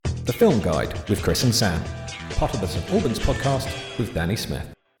The Film Guide with Chris and Sam, part of the St Albans podcast with Danny Smith.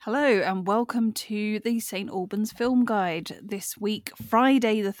 Hello and welcome to the St Albans Film Guide. This week,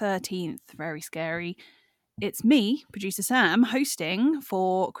 Friday the 13th, very scary. It's me, producer Sam, hosting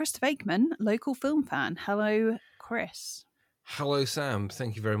for Christopher Aikman, local film fan. Hello, Chris. Hello, Sam.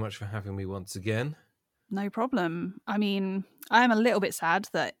 Thank you very much for having me once again. No problem. I mean, I am a little bit sad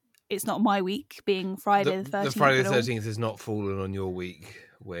that it's not my week, being Friday the 13th. The Friday the 13th has not fallen on your week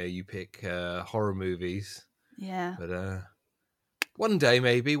where you pick horror movies. Yeah. But one day,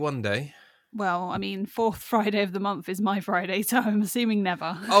 maybe, one day. Well, I mean, fourth Friday of the month is my Friday, so I'm assuming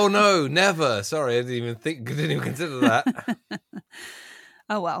never. Oh, no, never. Sorry, I didn't even consider that.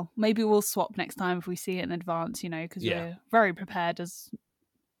 Oh, well, maybe we'll swap next time if we see it in advance, because we're very prepared as,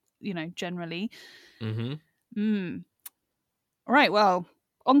 generally. Mm-hmm. All right, well,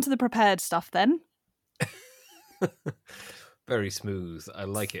 on to the prepared stuff then. Very smooth. I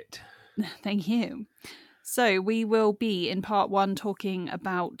like it. Thank you. So we will be in part one talking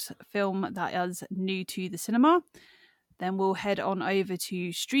about film that is new to the cinema. Then we'll head on over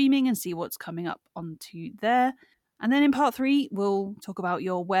to streaming and see what's coming up onto there. And then in part three, we'll talk about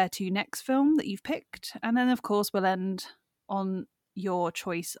your where to next film that you've picked. And then, of course, we'll end on your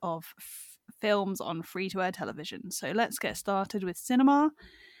choice of films on free-to-air television. So let's get started with cinema.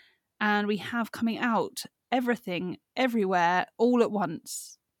 And we have coming out Everything, Everywhere, All at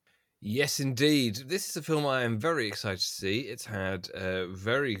Once. Yes, indeed. This is a film I am very excited to see. It's had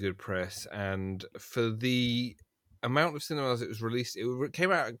very good press, and for the amount of cinemas it was released, it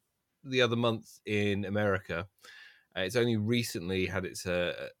came out the other month in America. It's only recently had its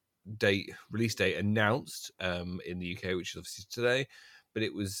release date announced in the UK, which is obviously today, but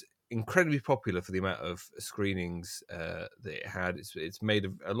it was incredibly popular for the amount of screenings that it had. It's made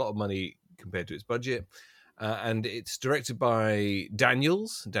a lot of money compared to its budget. And it's directed by Daniel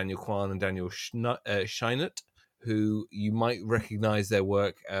Kwan and Daniel Scheinert, who you might recognize their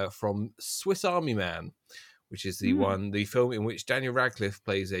work from Swiss Army Man, which is the film in which Daniel Radcliffe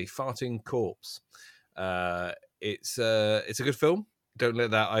plays a farting corpse. It's a good film. Don't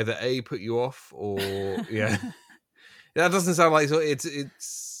let that either A, put you off, or yeah. That doesn't sound like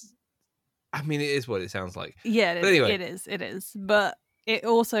it's. I mean, it is what it sounds like. Yeah, but anyway. it is. But it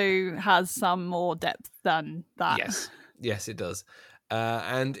also has some more depth than that. Yes, it does.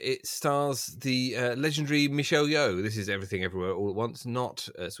 And it stars the legendary Michelle Yeoh. This is Everything Everywhere All at Once, not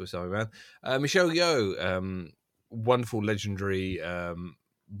Swiss Army Man. Michelle Yeoh, wonderful, legendary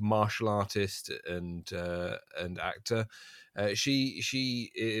martial artist and actor.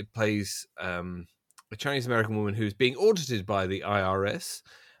 She plays a Chinese American woman who's being audited by the IRS.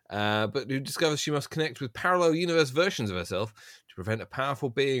 But who discovers she must connect with parallel universe versions of herself to prevent a powerful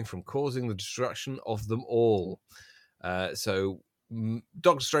being from causing the destruction of them all. So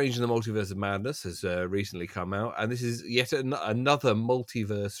Doctor Strange in the Multiverse of Madness has recently come out, and this is yet another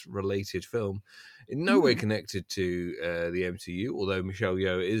multiverse-related film, in no way connected to the MCU, although Michelle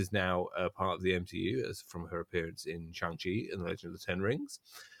Yeoh is now a part of the MCU as from her appearance in Shang-Chi and the Legend of the Ten Rings.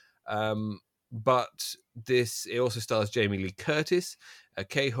 But it also stars Jamie Lee Curtis,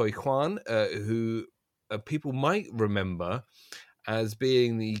 Ke Huy Quan, who people might remember as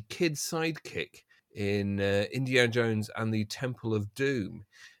being the kid sidekick in Indiana Jones and the Temple of Doom.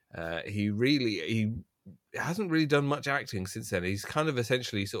 He hasn't really done much acting since then. He's kind of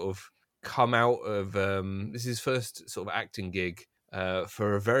essentially sort of come out of this is his first sort of acting gig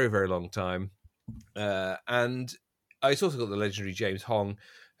for a very, very long time. And it's also got the legendary James Hong,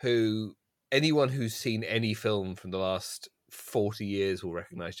 who anyone who's seen any film from the last 40 years will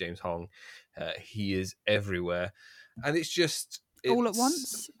recognize James Hong. He is everywhere. And it's all at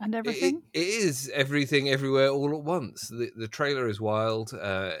once and everything? It is Everything Everywhere All at Once. The trailer is wild.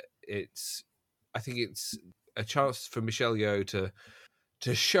 I think it's a chance for Michelle Yeoh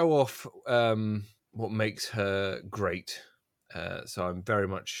to show off what makes her great. So I'm very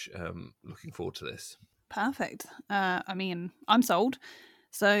much looking forward to this. Perfect. I mean, I'm sold.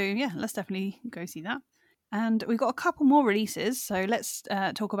 So yeah, let's definitely go see that. And we've got a couple more releases, so let's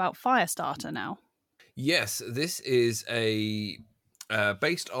talk about Firestarter now. Yes, this is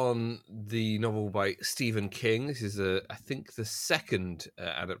based on the novel by Stephen King. This is, I think, the second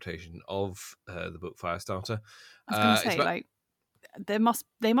adaptation of the book Firestarter. I was going to say,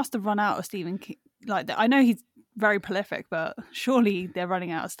 they must have run out of Stephen King. I know he's very prolific, but surely they're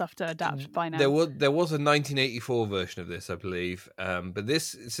running out of stuff to adapt by now. There was a 1984 version of this, I believe. But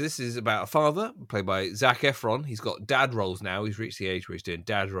this is about a father played by Zac Efron. He's got dad roles now. He's reached the age where he's doing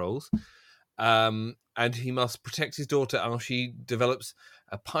dad roles. And he must protect his daughter as she develops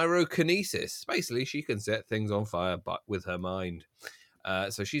a pyrokinesis. Basically, she can set things on fire with her mind.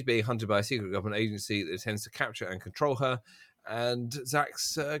 So she's being hunted by a secret government agency that intends to capture and control her. And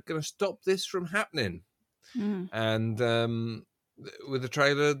Zach's going to stop this from happening. And with the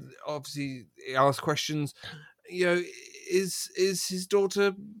trailer, obviously, he asks questions. Is his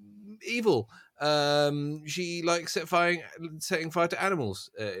daughter evil? She likes setting fire to animals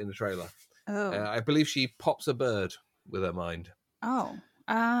in the trailer. I believe she pops a bird with her mind. Oh,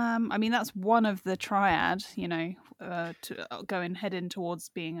 I mean, that's one of the triad, heading towards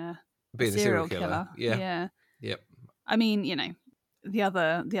being a serial killer. Yeah. Yep. I mean, the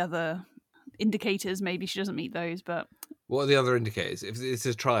other indicators, maybe she doesn't meet those, but what are the other indicators? If it's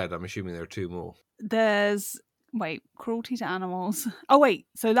a triad, I'm assuming there are two more. There's cruelty to animals. Oh wait,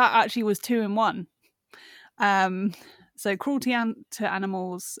 so that actually was 2 in 1. So cruelty to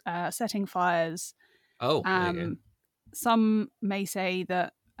animals, setting fires. Oh, there you go. Some may say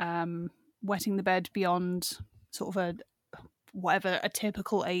that wetting the bed beyond sort of a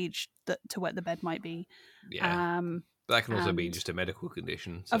typical age to wet the bed might be. Yeah. That can also be just a medical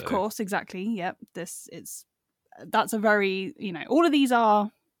condition. So. Of course, exactly. Yep. That's a very, all of these are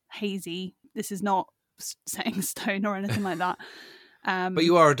hazy. This is not set in stone or anything like that. But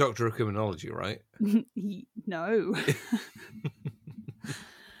you are a doctor of criminology, right? No.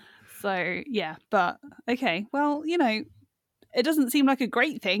 So, yeah, but okay. Well, it doesn't seem like a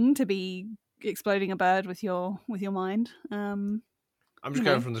great thing to be exploding a bird with your mind. I'm just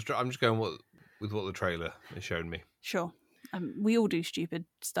going with what the trailer has shown me. Sure. We all do stupid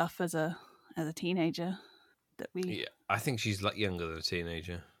stuff as a teenager. Yeah, I think she's like younger than a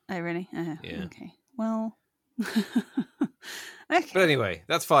teenager. Oh, really? Yeah. Okay. Well. Okay. But anyway,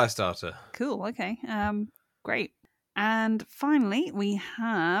 that's Firestarter. Cool. Okay. Great. And finally, we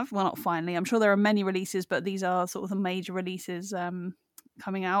have, well, not finally, I'm sure there are many releases, but these are sort of the major releases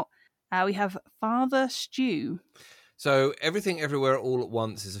coming out. We have Father Stew. So Everything Everywhere All at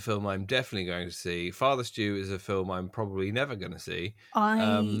Once is a film I'm definitely going to see. Father Stew is a film I'm probably never going to see.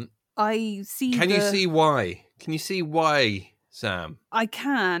 I see. Can you see why? Can you see why, Sam? I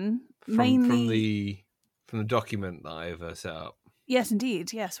can. Mainly from the document that I've set up. Yes,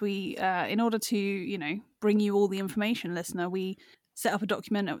 indeed. Yes, we in order to bring you all the information, listener, we set up a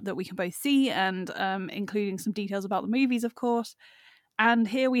document that we can both see, and including some details about the movies, of course. And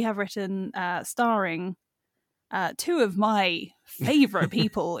here we have written starring 2 of my favourite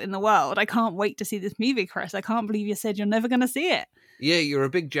people in the world. I can't wait to see this movie, Chris. I can't believe you said you're never going to see it. Yeah, you're a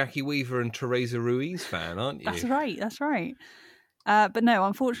big Jackie Weaver and Teresa Ruiz fan, aren't you? That's right. But no,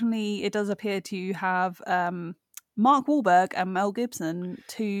 unfortunately, it does appear to have Mark Wahlberg and Mel Gibson,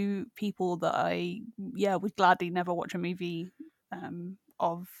 2 people that I would gladly never watch a movie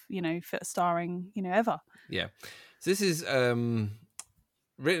of, starring, ever. Yeah. So this is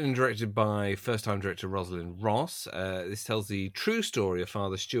written and directed by first-time director Rosalind Ross. This tells the true story of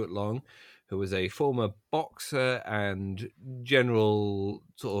Father Stuart Long, who was a former boxer and general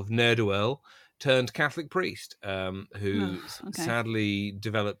sort of ne'er-do-well turned Catholic priest, who sadly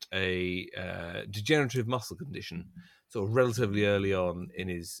developed a degenerative muscle condition sort of relatively early on in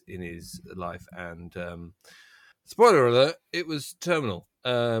his life. And spoiler alert, it was terminal.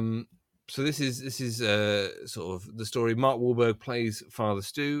 So this is sort of the story. Mark Wahlberg plays Father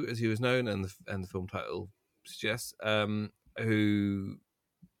Stu, as he was known, and the film title suggests, who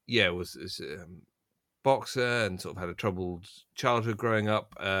was a boxer and sort of had a troubled childhood growing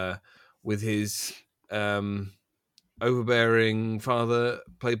up with his overbearing father,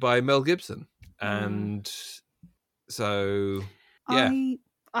 played by Mel Gibson. And so, yeah.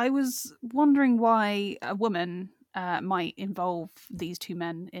 I was wondering why a woman might involve these 2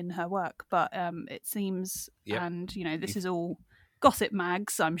 men in her work, but it seems, and this is all gossip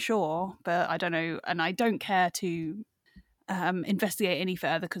mags, I'm sure, but I don't know, and I don't care to investigate any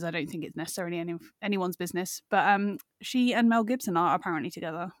further because I don't think it's necessarily anyone's business. But she and Mel Gibson are apparently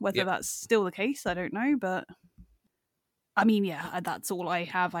together. Whether that's still the case, I don't know. But I mean, yeah, that's all I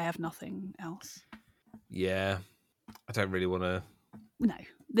have. I have nothing else. Yeah, I don't really want to. No,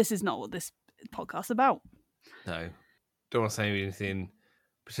 this is not what this podcast's about. No, don't want to say anything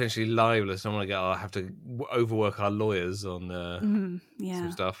potentially libelous. I don't want to I have to overwork our lawyers on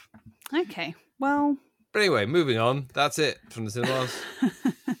some stuff. Okay, well. But anyway, moving on. That's it from the cinemas.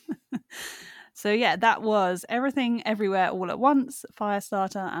 So yeah, that was Everything Everywhere All at Once,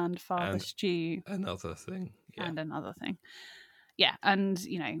 Firestarter, and Father Stew. Another thing. Yeah. And another thing. Yeah, and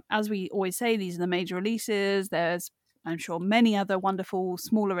as we always say, these are the major releases. There's, I'm sure, many other wonderful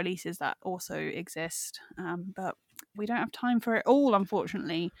smaller releases that also exist. But we don't have time for it all,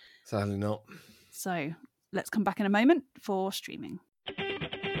 unfortunately. Sadly not. So let's come back in a moment for streaming.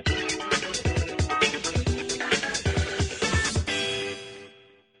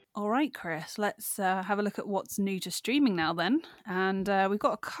 Right, Chris, let's have a look at what's new to streaming now then. And we've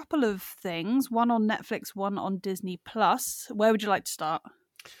got a couple of things, one on Netflix, one on Disney Plus. Where would you like to start?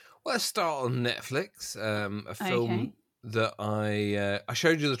 Well, let's start on Netflix. A film Okay. that I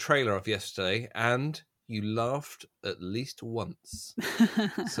showed you the trailer of yesterday, and you laughed at least once.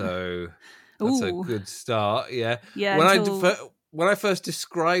 So that's a Ooh. good start. Yeah. Yeah, When I first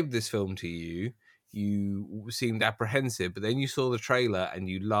described this film to you, you seemed apprehensive, but then you saw the trailer and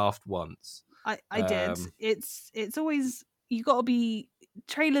you laughed once. I did. It's always, you got to be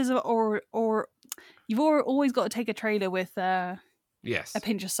trailers or you've always got to take a trailer with Yes. a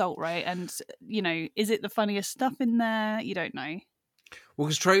pinch of salt, right? And is it the funniest stuff in there? You don't know. Well,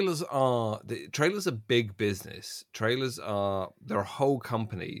 because trailers are big business. There are whole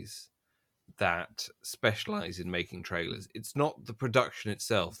companies that specialize in making trailers. It's not the production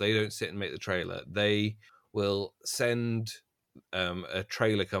itself. They don't sit and make the trailer. They will send a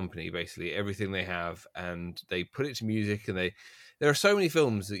trailer company basically everything they have, and they put it to music. And there are so many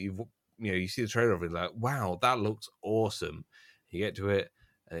films that you see the trailer of it, like, wow, that looks awesome. You get to it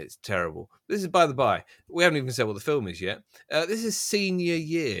and it's terrible. This is, by the by, we haven't even said what the film is yet. This is Senior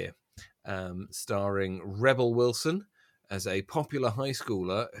Year, starring Rebel Wilson as a popular high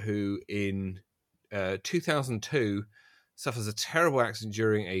schooler who in 2002 suffers a terrible accident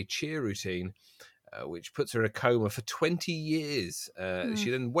during a cheer routine, which puts her in a coma for 20 years. She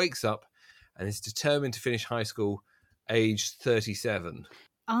then wakes up and is determined to finish high school aged 37.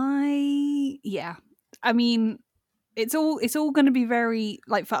 I mean, it's all going to be very,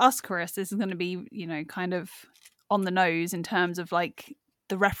 like, for us, Chris, this is going to be, kind of on the nose in terms of like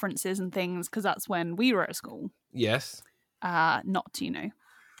the references and things, because that's when we were at school. Yes. Not to,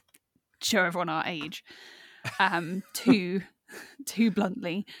 show everyone our age, too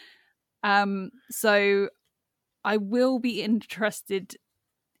bluntly. So I will be interested.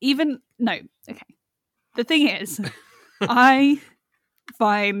 The thing is, I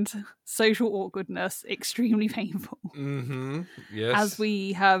find social awkwardness extremely painful. Mm-hmm. Yes. As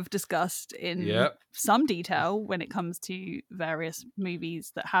we have discussed in Yep. some detail when it comes to various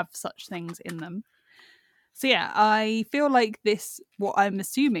movies that have such things in them. So yeah, I feel like this, what I'm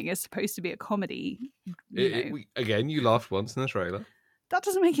assuming is supposed to be a comedy. Again, you laughed once in the trailer. That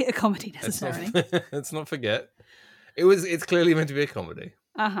doesn't make it a comedy necessarily. Let's not forget. It's clearly meant to be a comedy.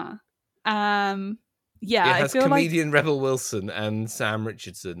 Yeah, it has I feel comedian Rebel Wilson and Sam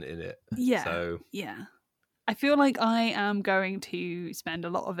Richardson in it. Yeah. So yeah. I feel like I am going to spend a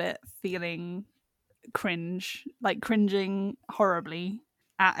lot of it feeling cringing horribly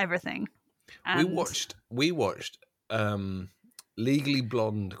at everything. And we watched Legally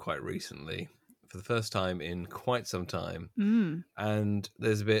Blonde quite recently for the first time in quite some time. And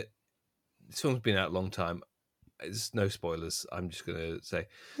there's a bit, this film's been out a long time. It's no spoilers, I'm just going to say.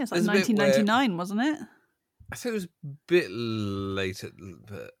 Yeah, it's like 1999, wasn't it? I think it was a bit later,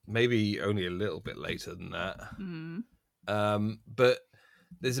 but maybe only a little bit later than that. But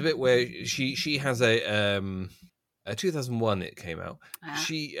there's a bit where she has a 2001 it came out.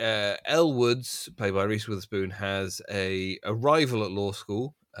 She Elle Woods, played by Reese Witherspoon, has a rival at law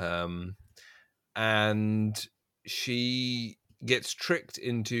school, and she gets tricked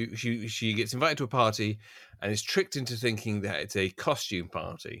into she gets invited to a party and is tricked into thinking that it's a costume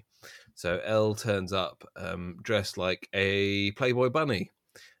party. So Elle turns up dressed like a Playboy bunny,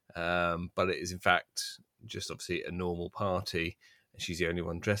 but it is in fact just obviously a normal party, and she's the only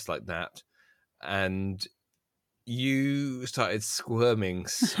one dressed like that. And you started squirming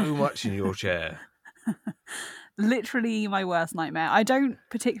so much in your chair. Literally my worst nightmare. I don't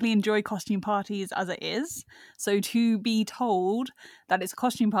particularly enjoy costume parties as it is. So to be told that it's a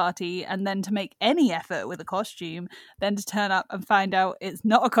costume party and then to make any effort with a costume, then to turn up and find out it's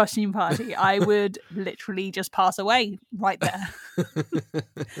not a costume party, I would literally just pass away right there.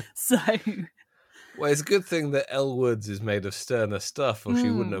 So... Well, it's a good thing that Elle Woods is made of sterner stuff, or she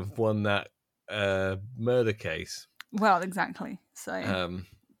wouldn't have won that murder case. Well, exactly. So...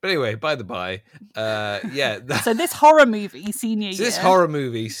 But anyway, by the by, so this horror movie, Senior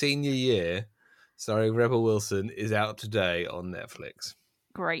Year, starring Rebel Wilson, is out today on Netflix.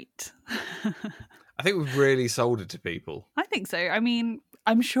 Great. I think we've really sold it to people. I think so. I mean,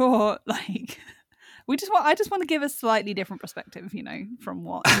 I'm sure, like, I just want to give a slightly different perspective, from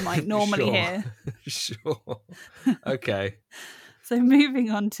what you might normally hear. Sure. Okay. So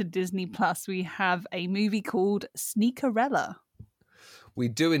moving on to Disney Plus, we have a movie called Sneakerella. We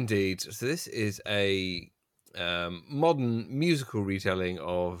do indeed. So this is a modern musical retelling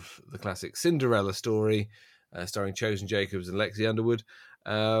of the classic Cinderella story, starring Chosen Jacobs and Lexi Underwood.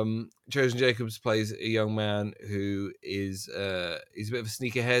 Chosen Jacobs plays a young man who is he's a bit of a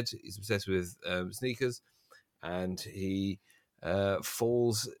sneakerhead. He's obsessed with sneakers, and he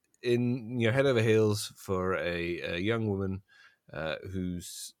falls in head over heels for a young woman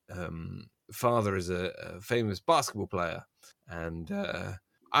whose father is a famous basketball player. And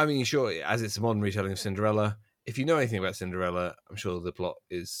I mean, sure, as it's a modern retelling of Cinderella, if you know anything about Cinderella, I'm sure the plot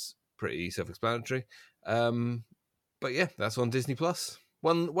is pretty self-explanatory. But yeah, that's on Disney Plus.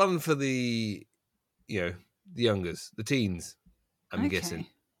 One for the the youngers, the teens, I'm guessing.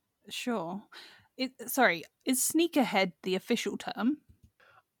 Sure. Sorry, is sneakerhead the official term?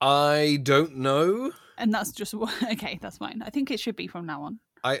 I don't know. And that's just okay. That's fine. I think it should be from now on.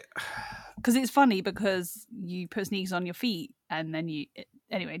 Because it's funny because you put sneakers on your feet and then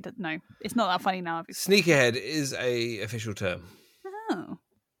anyway. No, it's not that funny now. Sneakerhead is a official term. Oh,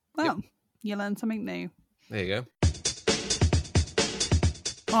 well, yep. You learn something new. There you go.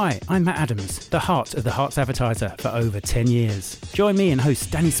 Hi, I'm Matt Adams, the heart of the Hearts advertiser for over 10 years. Join me and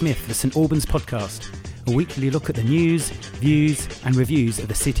host Danny Smith for St Albans Podcast, a weekly look at the news, views and reviews of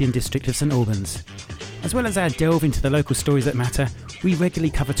the city and district of St Albans. As well as our delve into the local stories that matter, we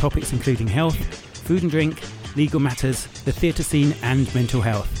regularly cover topics including health, food and drink, legal matters, the theatre scene and mental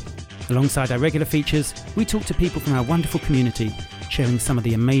health. Alongside our regular features, we talk to people from our wonderful community, sharing some of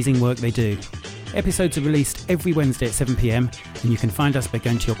the amazing work they do. Episodes are released every Wednesday at 7pm, and you can find us by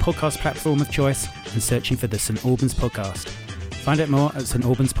going to your podcast platform of choice and searching for the St Albans Podcast. Find out more at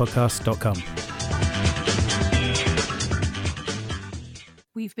stalbanspodcast.com.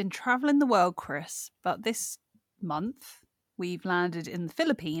 We've been travelling the world, Chris, but this month we've landed in the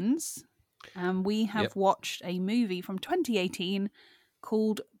Philippines, and we have watched a movie from 2018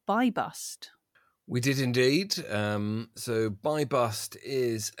 called Buy Bust. We did indeed. So Buy Bust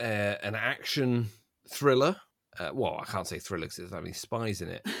is an action thriller. Well, I can't say thriller because there's not any spies in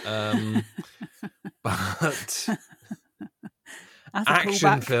it. But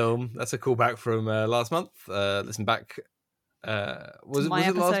action film. That's a callback from last month. Listen back. Was it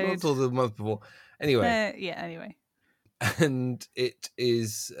last month or the month before? Anyway. Anyway. And it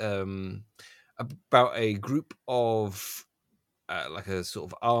is about a group of like a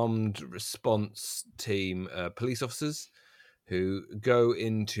sort of armed response team, police officers who go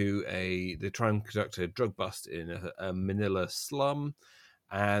into they try and conduct a drug bust in a Manila slum,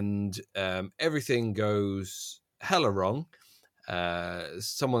 and everything goes hella wrong.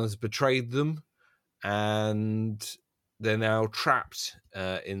 Someone has betrayed them, and they're now trapped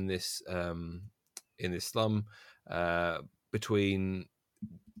in this slum between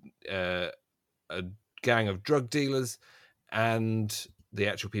a gang of drug dealers and the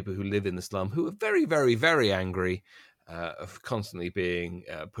actual people who live in the slum, who are very, very, very angry of constantly being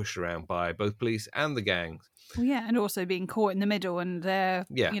pushed around by both police and the gangs. Well, yeah, and also being caught in the middle, and their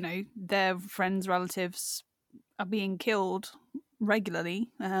friends, relatives are being killed regularly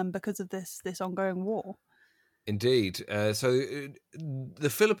because of this ongoing war. Indeed. So the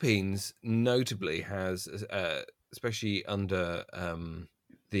Philippines notably has, especially under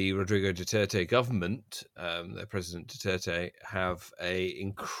the Rodrigo Duterte government, their President Duterte, have a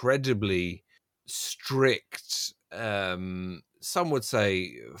incredibly strict, some would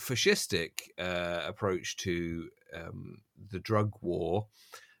say fascistic approach to the drug war.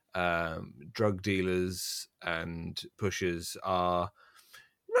 Drug dealers and pushers are,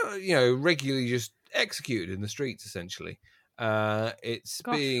 regularly just executed in the streets, essentially.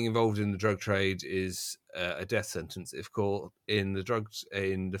 Being involved in the drug trade is a death sentence if caught in the drugs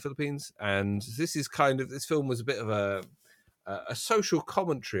in the Philippines, and this film was a bit of a social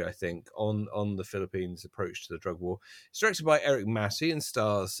commentary, I think, on the Philippines' approach to the drug war. It's directed by Eric Massey and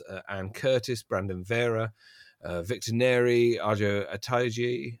stars Anne Curtis, Brandon Vera, Victor Neri, Arjo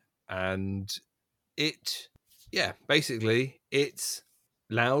Ataiji, and basically it's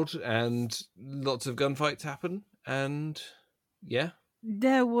loud and lots of gunfights happen, and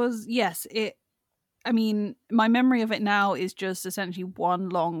there was my memory of it now is just essentially one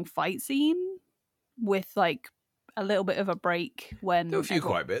long fight scene with like a little bit of a break when there were a few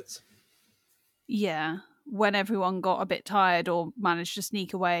quiet bits. When everyone got a bit tired or managed to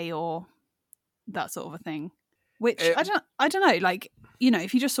sneak away or that sort of a thing, which I don't know, like,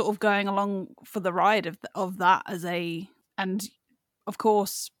 if you're just sort of going along for the ride of that and of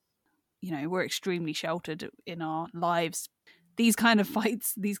course, we're extremely sheltered in our lives. These kind of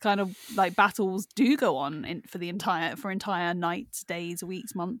fights, these kind of like battles do go on for entire nights, days,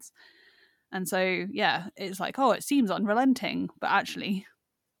 weeks, months. And so, it's like, it seems unrelenting, but actually,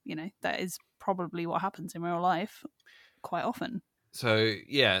 that is probably what happens in real life quite often. So,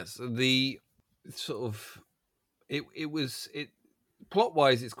 so the sort of,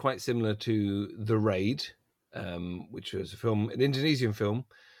 plot-wise, it's quite similar to The Raid, which was an Indonesian film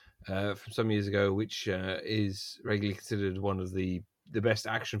from some years ago, which is regularly considered one of the best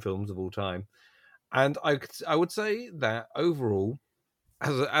action films of all time. And I would say that overall,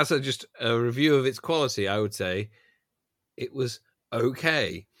 as just a review of its quality, I would say it was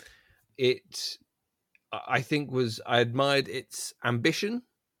okay. I admired its ambition.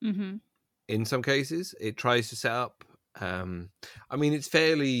 Mm-hmm. In some cases, it tries to set up. It's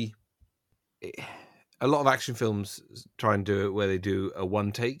a lot of action films try and do it where they do a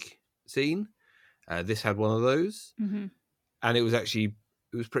one take scene. This had one of those, Mm-hmm. and it was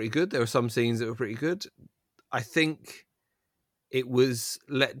pretty good. There were some scenes that were pretty good. I think it was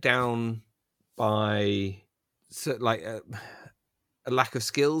let down by a lack of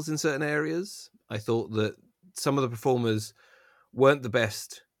skills in certain areas. I thought that some of the performers weren't the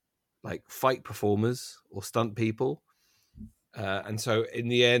best, like fight performers or stunt people, and so in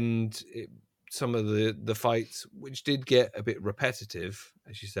the end, some of the fights, which did get a bit repetitive,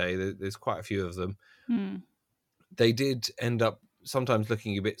 as you say, there's quite a few of them. Mm. They did end up sometimes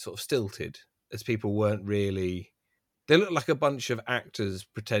looking a bit sort of stilted, as people weren't really. They looked like a bunch of actors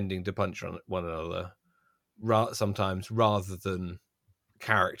pretending to punch one another, sometimes, rather than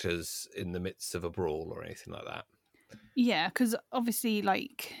characters in the midst of a brawl or anything like that. Yeah, because obviously,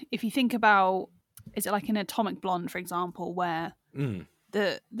 like, if you think about, is it like in Atomic Blonde, for example, where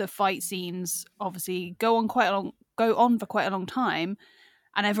the fight scenes obviously go on for quite a long time,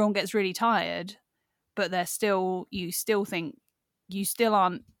 and everyone gets really tired, but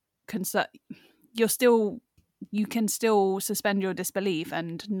you can still suspend your disbelief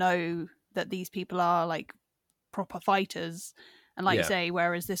and know that these people are like proper fighters, and like you say,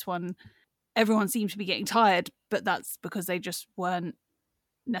 whereas this one, everyone seems to be getting tired, but that's because they just weren't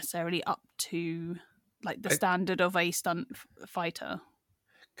necessarily up to like the standard of a stunt fighter.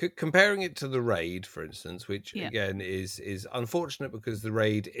 Comparing it to The Raid, for instance, which again is unfortunate because The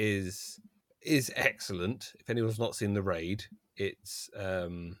Raid is excellent. If anyone's not seen The Raid, it's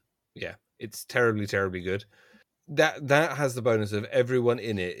terribly, terribly good. That has the bonus of everyone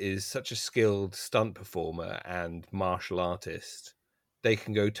in it is such a skilled stunt performer and martial artist. They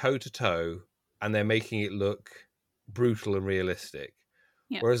can go toe to toe, and they're making it look brutal and realistic.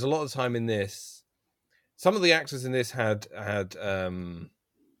 Yeah. Whereas a lot of the time in this, some of the actors in this had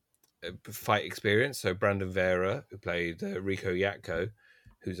fight experience. So Brandon Vera, who played Rico Yatko,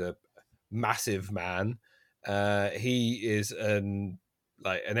 who's a massive man, he is an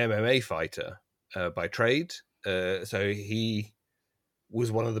MMA fighter by trade. So he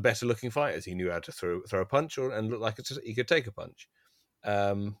was one of the better looking fighters. He knew how to throw a punch and looked like he could take a punch.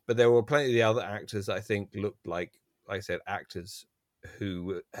 But there were plenty of the other actors that I think looked like I said, actors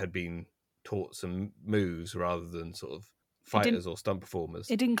who had been taught some moves rather than sort of fighters or stunt performers.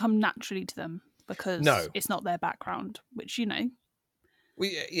 It didn't come naturally to them because it's not their background, which, Well,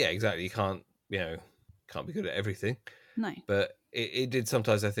 yeah, exactly. You can't be good at everything. No. But it did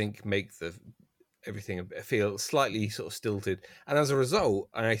sometimes, I think, make everything feel slightly sort of stilted. And as a result,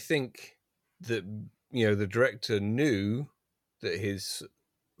 I think that, the director knew that his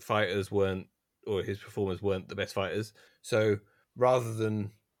fighters weren't, or his performers weren't the best fighters. So rather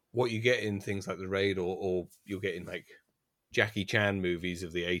than what you get in things like The Raid or you'll get in like Jackie Chan movies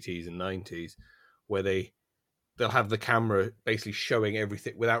of the 80s and 90s, where they'll have the camera basically showing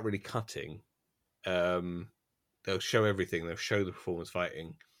everything without really cutting. They'll show everything. They'll show the performers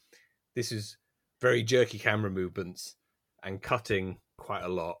fighting. This is very jerky camera movements and cutting quite a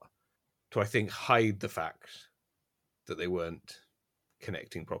lot to, I think, hide the fact that they weren't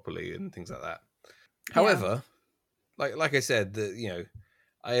connecting properly and things like that. Yeah. However, like I said,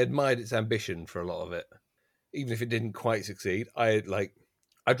 I admired its ambition for a lot of it, even if it didn't quite succeed. I'd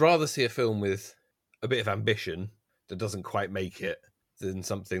rather see a film with a bit of ambition that doesn't quite make it than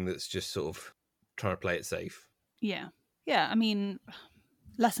something that's just sort of trying to play it safe. Yeah. I mean,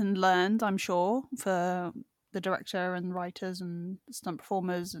 lesson learned, I'm sure, for the director and writers and stunt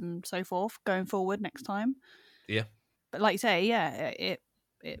performers and so forth going forward next time. Yeah. But like you say,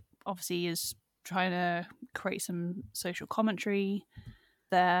 it obviously is trying to create some social commentary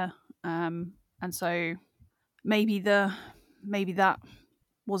there, and so maybe that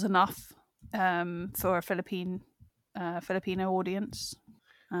was enough for a Filipino audience.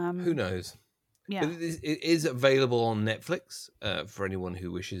 Who knows? Yeah, but it is available on Netflix for anyone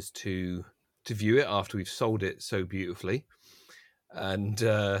who wishes to view it after we've sold it so beautifully. And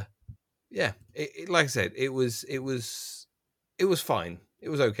like I said, it was fine. It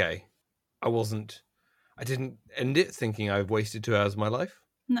was okay. I didn't end it thinking I've wasted 2 hours of my life.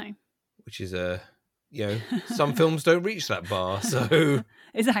 No. Which is a some films don't reach that bar. So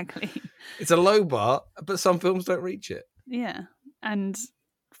Exactly. it's a low bar, but some films don't reach it. Yeah. And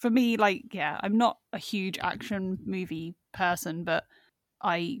for me, I'm not a huge action movie person, but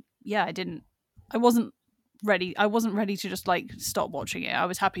I wasn't ready. I wasn't ready to just stop watching it. I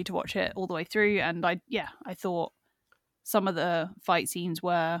was happy to watch it all the way through. And I thought some of the fight scenes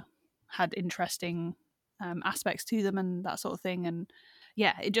had interesting aspects to them and that sort of thing. And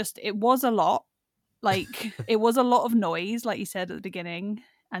yeah, it was a lot. It was a lot of noise, like you said at the beginning.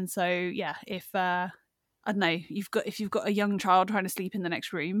 And so, yeah, if I don't know, if you've got a young child trying to sleep in the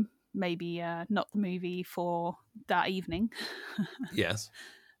next room, maybe not the movie for that evening. Yes.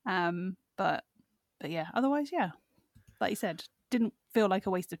 But yeah, otherwise, yeah, like you said, didn't feel like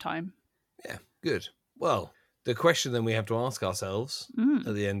a waste of time. Yeah, good. Well, the question then we have to ask ourselves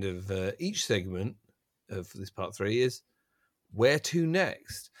at the end of each segment of this part 3 is, where to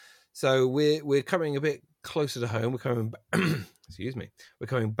next? So we're coming a bit closer to home. We're coming, excuse me, we're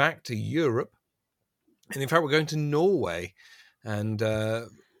coming back to Europe, and in fact, we're going to Norway, and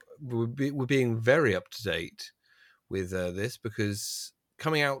we're being very up to date with this, because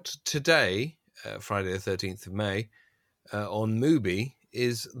coming out today, Friday the 13th of May, on Mubi,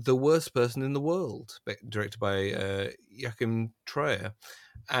 is The Worst Person in the World, directed by Joachim Trier,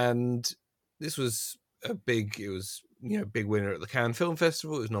 and this was a big winner at the Cannes Film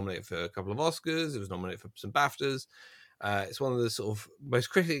Festival. It was nominated for a couple of Oscars. It was nominated for some BAFTAs. It's one of the sort of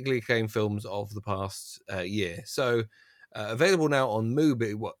most critically acclaimed films of the past year. So available now on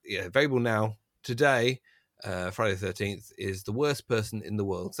Mubi. Available now today, Friday the 13th, is The Worst Person in the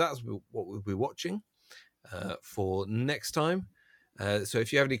World. So that's what we'll be watching for next time. So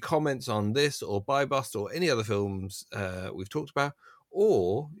if you have any comments on this or Buy Bust or any other films we've talked about,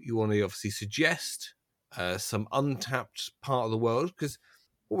 or you want to obviously suggest some untapped part of the world, because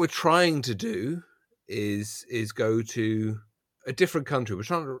what we're trying to do is go to a different country. We're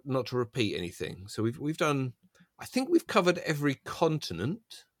trying not to repeat anything. So we've done, I think we've covered every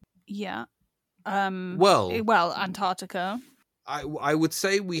continent. Yeah. Well, Antarctica. I would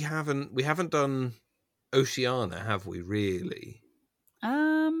say we haven't done Oceania, have we really?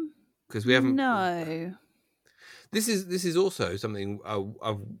 Because we haven't. No. This is also something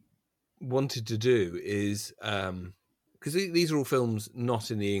I've wanted to do, is because these are all films not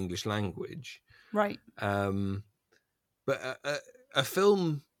in the English language, right? But a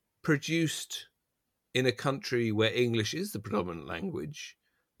film produced in a country where English is the predominant language,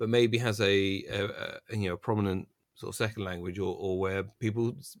 but maybe has a prominent sort of second language, or where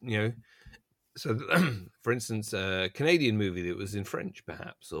people so for instance, a Canadian movie that was in French,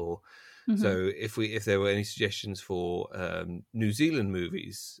 perhaps, or so if there were any suggestions for New Zealand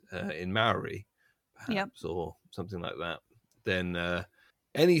movies in Maori, perhaps, or something like that, then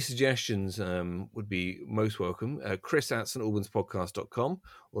any suggestions would be most welcome. Chris at StAlbanspodcast.com,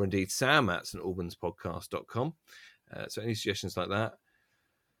 or indeed Sam at StAlbanspodcast.com. So any suggestions like that.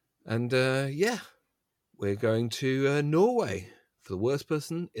 And we're going to Norway for The Worst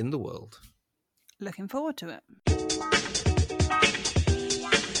Person in the World. Looking forward to it.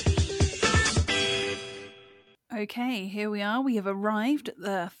 Okay, here we are. We have arrived at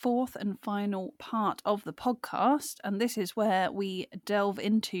the fourth and final part of the podcast, and this is where we delve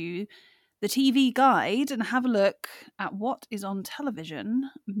into the TV guide and have a look at what is on television,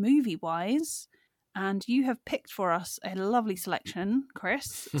 movie-wise. And you have picked for us a lovely selection,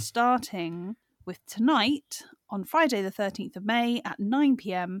 Chris, starting with tonight, on Friday the 13th of May at 9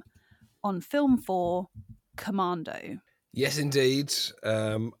 p.m, on Film 4, Commando. Yes, indeed.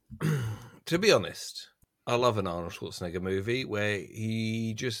 To be honest, I love an Arnold Schwarzenegger movie where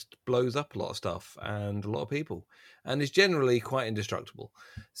he just blows up a lot of stuff and a lot of people, and is generally quite indestructible.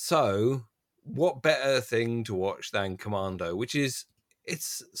 So what better thing to watch than Commando,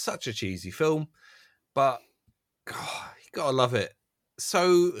 it's such a cheesy film, but God, you gotta love it.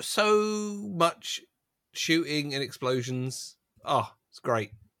 So much shooting and explosions. Oh, it's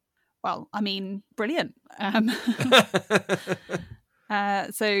great. Well, I mean, brilliant.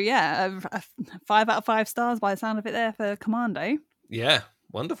 So yeah, 5 out of 5 stars by the sound of it there for Commando. Yeah,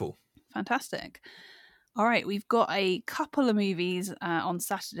 wonderful. Fantastic. All right, we've got a couple of movies on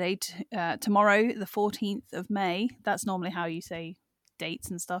Saturday, tomorrow, the 14th of May. That's normally how you say dates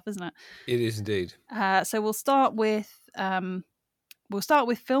and stuff, isn't it? It is indeed. So we'll start with Film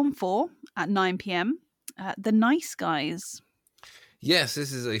 4 at 9 p.m. The Nice Guys. Yes,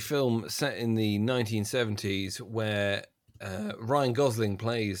 this is a film set in the 1970s where Ryan Gosling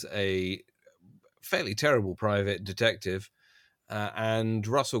plays a fairly terrible private detective, and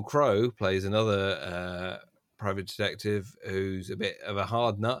Russell Crowe plays another private detective who's a bit of a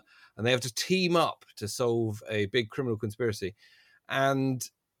hard nut, and they have to team up to solve a big criminal conspiracy. And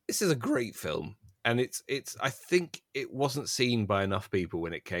this is a great film. And it's. I think it wasn't seen by enough people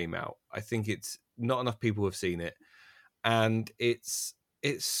when it came out. I think it's not enough people have seen it, and it's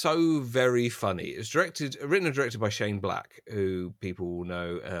so very funny. It's written and directed by Shane Black, who people will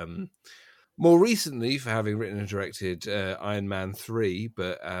know more recently for having written and directed Iron Man 3,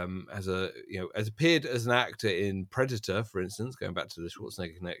 but has appeared as an actor in Predator, for instance, going back to the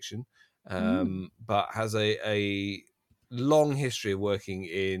Schwarzenegger connection, but has a long history of working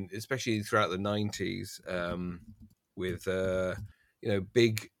in, especially throughout the 90s, with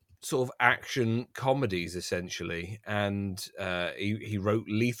big sort of action comedies, essentially. And he wrote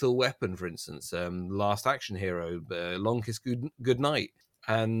Lethal Weapon, for instance, Last Action Hero, Long Kiss Goodnight.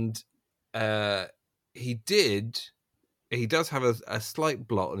 And he does have a slight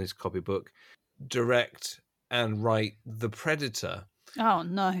blot on his copybook, direct and write The Predator. Oh,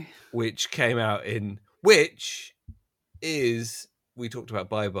 no. Which came out we talked about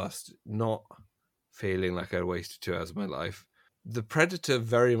Buy Bust, not feeling like I wasted 2 hours of my life. The Predator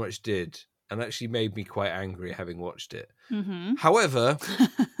very much did, and actually made me quite angry having watched it. Mm-hmm. However,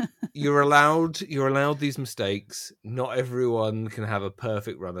 you're allowed these mistakes. Not everyone can have a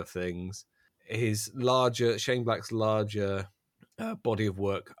perfect run of things. Shane Black's larger body of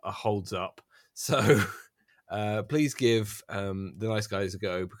work holds up. So please give The Nice Guys a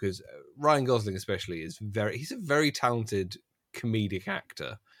go, because Ryan Gosling especially he's a very talented comedic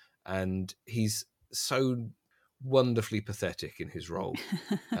actor, and he's so wonderfully pathetic in his role.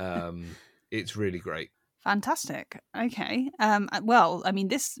 It's really great. Fantastic. Okay. Well, I mean,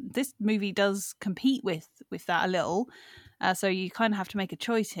 this movie does compete with that a little, so you kind of have to make a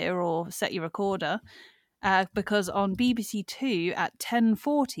choice here or set your recorder, because on BBC Two at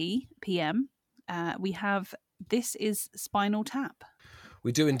 10:40 p.m. We have This Is Spinal Tap.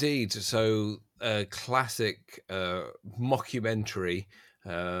 We do indeed. So a classic mockumentary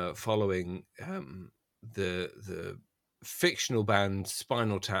following the fictional band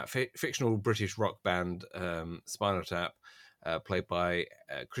Spinal Tap, fictional British rock band Spinal Tap, played by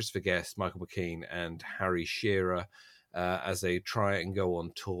Christopher Guest, Michael McKean, and Harry Shearer, as they try and go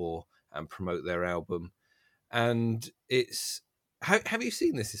on tour and promote their album. And it's have you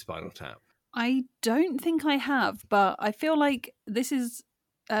seen This Is Spinal Tap? I don't think I have, but I feel like this is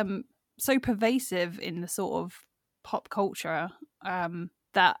so pervasive in the sort of pop culture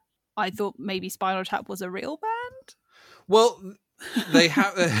that I thought maybe Spinal Tap was a real band. Well, they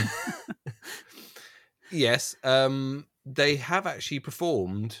have. Yes, they have actually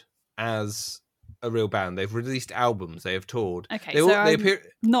performed as a real band. They've released albums. They have toured. Okay, they appear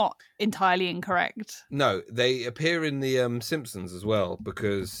not entirely incorrect. No, they appear in the Simpsons as well,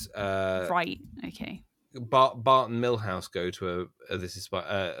 because right. Okay. Bart and Milhouse go to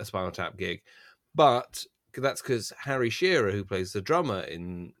a Spinal Tap gig, but that's because Harry Shearer, who plays the drummer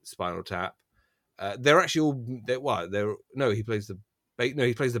in Spinal Tap, they're actually all he plays the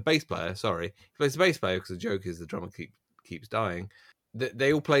bass player. Sorry, he plays the bass player, because the joke is the drummer keeps dying.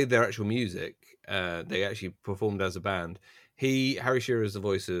 They all played their actual music. They actually performed as a band. Harry Shearer is the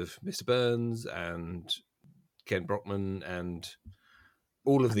voice of Mr. Burns and Ken Brockman and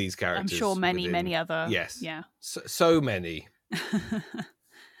all of these characters. I'm sure many other. Yes. Yeah. So many.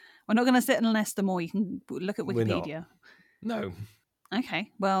 We're not going to sit and list them all. You can look at Wikipedia. No.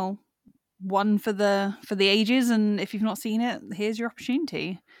 Okay. Well, one for the ages, and if you've not seen it, here's your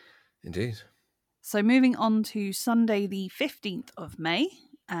opportunity. Indeed. So moving on to Sunday the 15th of May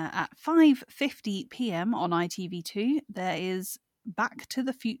at 5:50 p.m. on ITV2, there is Back to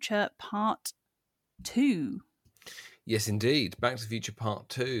the Future Part 2. Yes, indeed. Back to the Future Part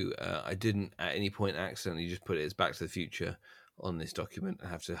 2. I didn't at any point accidentally just put it as Back to the Future on this document. I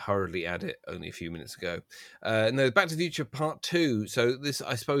have to hurriedly add it only a few minutes ago. No, Back to the Future Part 2. So this,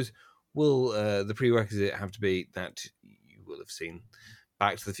 I suppose, will the prerequisite have to be that you will have seen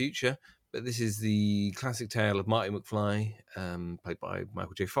Back to the Future. But this is the classic tale of Marty McFly, played by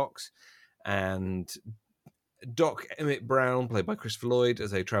Michael J. Fox, and Doc Emmett Brown, played by Christopher Lloyd,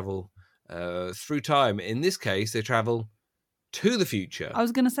 as they travel through time. In this case, they travel to the future. I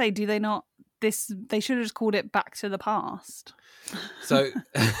was going to say, do they not? They should have just called it Back to the Past. So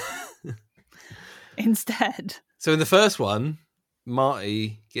instead. So in the first one,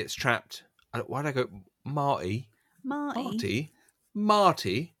 Marty gets trapped. Why did I go Marty?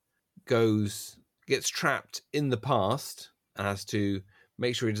 Marty gets trapped in the past and has to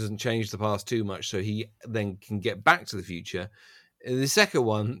make sure he doesn't change the past too much, so he then can get back to the future. In the second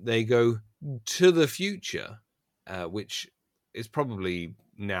one, they go to the future, which is probably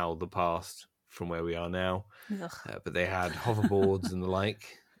now the past from where we are now, Ugh. but they had hoverboards and the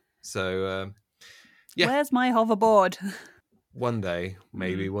like. So yeah. Where's my hoverboard? One day,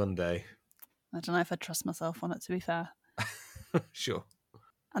 maybe one day. I don't know if I trust myself on it, to be fair. Sure.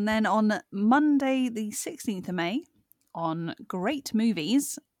 And then on Monday, the 16th of May, on Great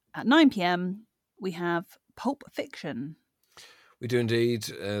Movies at 9 p.m, we have Pulp Fiction. We do indeed.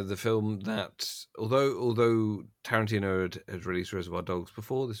 The film that, although Tarantino had released Reservoir Dogs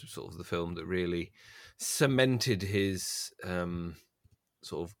before, this was sort of the film that really cemented his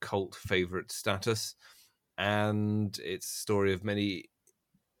sort of cult favourite status. And it's a story of many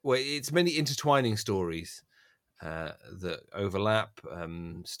intertwining stories that overlap,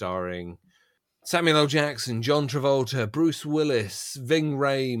 starring Samuel L. Jackson, John Travolta, Bruce Willis, Ving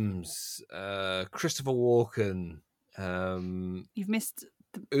Rhames, Christopher Walken. You've missed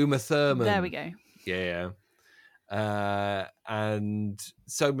Uma Thurman. There we go. Yeah. And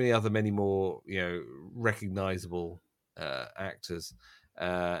so many more, recognizable actors.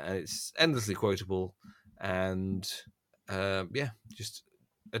 And it's endlessly quotable and just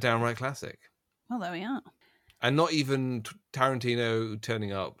a downright classic. Well, there we are. And not even Tarantino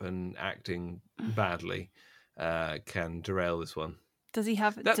turning up and acting badly can derail this one. Does he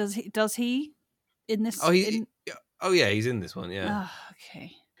have? Does he in this? Oh yeah, he's in this one. Yeah. Oh,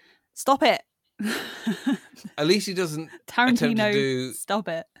 okay. Stop it. At least he doesn't. Tarantino, stop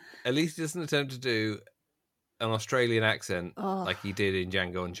it. At least he doesn't attempt to do an Australian accent like he did in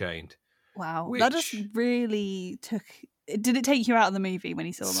Django Unchained. Wow, that just really took. Did it take you out of the movie when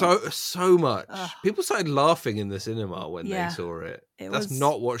you saw that? So much. People started laughing in the cinema when they saw it. That's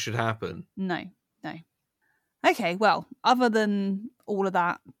not what should happen. No. Okay, well, other than all of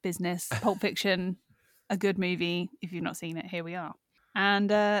that business, Pulp Fiction, a good movie. If you've not seen it, here we are.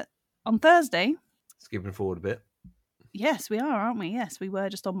 And on Thursday, skipping forward a bit. Yes, we are, aren't we? Yes, we were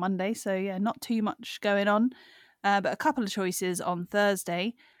just on Monday, so yeah, not too much going on, but a couple of choices on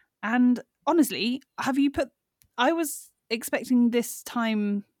Thursday. And honestly, I was expecting this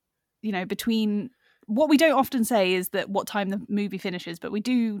time, between what we don't often say is that what time the movie finishes, but we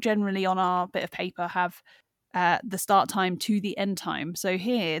do generally on our bit of paper have the start time to the end time. So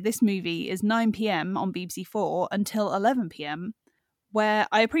here, this movie is 9 p.m. on BBC 4 until 11 p.m, where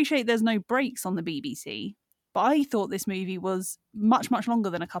I appreciate there's no breaks on the BBC, but I thought this movie was much, much longer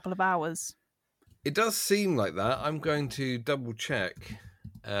than a couple of hours. It does seem like that. I'm going to double check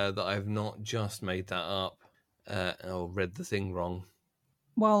that I've not just made that up or read the thing wrong.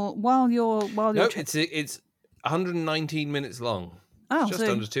 Well, while you're it's 119 minutes long. Oh, just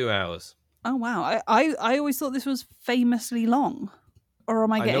under 2 hours. Oh wow! I always thought this was famously long, or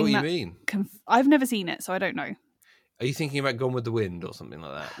am I getting? I know what you mean. I've never seen it, so I don't know. Are you thinking about Gone with the Wind or something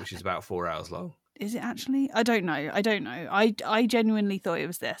like that, which is about 4 hours long? Is it actually? I don't know. I genuinely thought it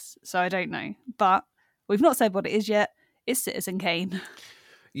was this, so I don't know. But we've not said what it is yet. It's Citizen Kane.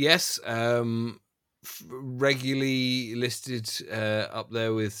 Yes, regularly listed up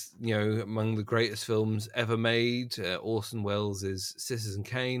there with among the greatest films ever made. Orson Welles' Citizen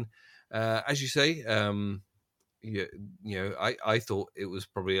Kane. As you say, I thought it was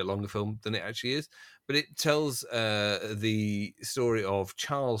probably a longer film than it actually is, but it tells the story of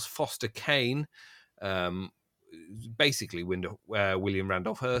Charles Foster Kane, basically William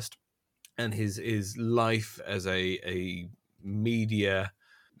Randolph Hearst, and his life as a media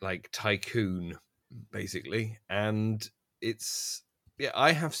tycoon, basically. And it's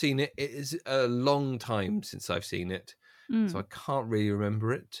I have seen it. It is a long time since I've seen it, so I can't really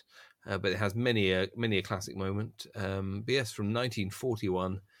remember it. But it has many a classic moment. But yes, from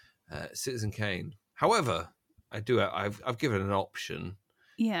 1941, Citizen Kane. However, I've given an option.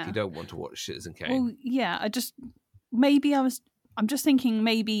 Yeah. If you don't want to watch Citizen Kane. Well, yeah. I'm just thinking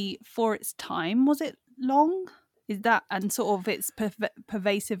maybe for its time, was it long? Is that, and sort of it's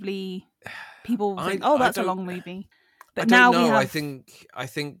pervasively people think, that's a long movie. But now we have. I think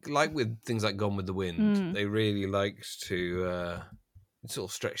like with things like Gone with the Wind, they really liked to sort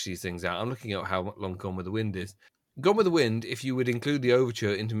of stretch these things out. I'm looking at how long Gone with the Wind is. Gone with the Wind, if you would include the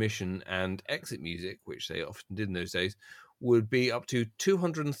overture, intermission, and exit music, which they often did in those days, would be up to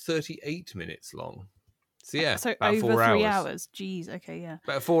 238 minutes long. So yeah, so about over 4 hours. 3 hours. Jeez, okay, yeah.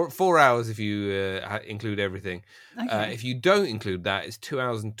 About 4 hours if you include everything. Okay. If you don't include that, it's 2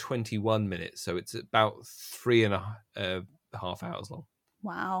 hours and 21 minutes. So it's about 3.5 hours long.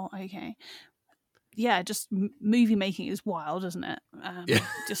 Wow. Okay. Yeah, just movie making is wild, isn't it?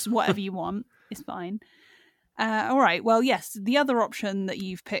 Just whatever you want is fine. All right. Well, yes, the other option that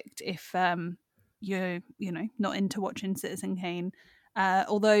you've picked, if you're not into watching Citizen Kane,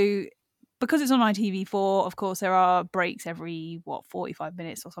 although because it's on ITV4, of course, there are breaks every 45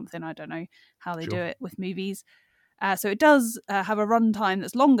 minutes or something. I don't know how they do it with movies. So it does have a runtime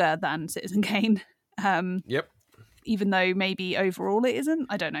that's longer than Citizen Kane. Yep. Even though maybe overall it isn't.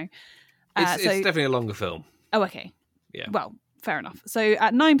 I don't know. It's definitely a longer film. Oh, okay. Yeah. Well, fair enough. So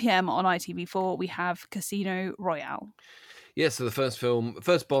at 9 p.m. on ITV4, we have Casino Royale. Yeah, so the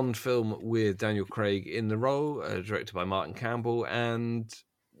first Bond film with Daniel Craig in the role, directed by Martin Campbell, and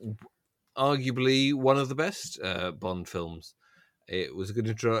arguably one of the best Bond films. It was a good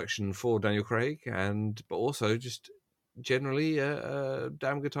introduction for Daniel Craig, but also just generally a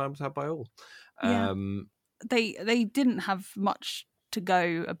damn good time to have by all. Yeah. They didn't have much to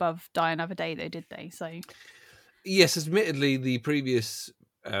go above Die Another Day, though, did they? So yes, admittedly, the previous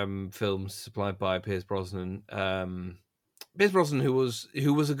films supplied by Pierce Brosnan. Pierce Brosnan, who was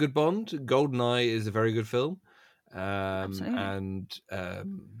a good Bond. GoldenEye is a very good film. Don't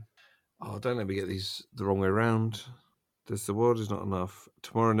let me get these the wrong way around. The World Is Not Enough.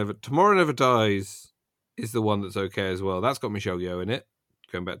 Tomorrow Never Dies is the one that's okay as well. That's got Michelle Yeoh in it.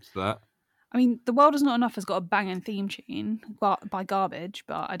 Going back to that. I mean, The World Is Not Enough has got a banging theme tune by Garbage,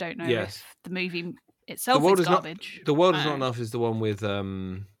 but I don't know if the movie itself is garbage. The World Is Not Enough is the one with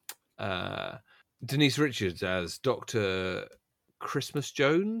Denise Richards as Dr. Christmas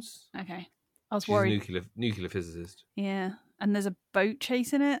Jones. Okay. I was worried. She's a nuclear physicist. Yeah. And there's a boat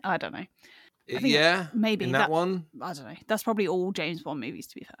chase in it? I don't know. Maybe in that one. I don't know. That's probably all James Bond movies,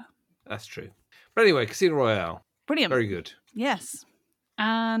 to be fair. That's true. But anyway, Casino Royale. Brilliant. Very good. Yes.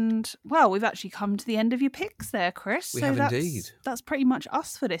 And, well, we've actually come to the end of your picks there, Chris. We have indeed. That's pretty much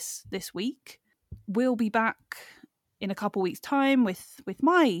us for this week. We'll be back in a couple weeks' time with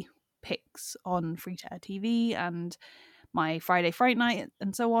my picks on free-to-air TV and my Friday Fright Night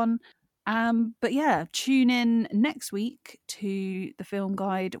and so on. But yeah, tune in next week to the Film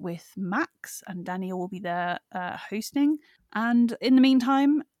Guide with Max, and Daniel will be there hosting. And in the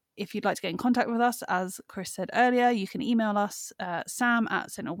meantime, if you'd like to get in contact with us, as Chris said earlier, you can email us Sam at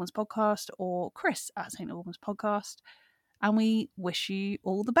St. Albans Podcast or Chris at St. Albans Podcast. And we wish you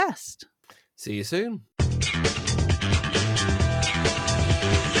all the best. See you soon.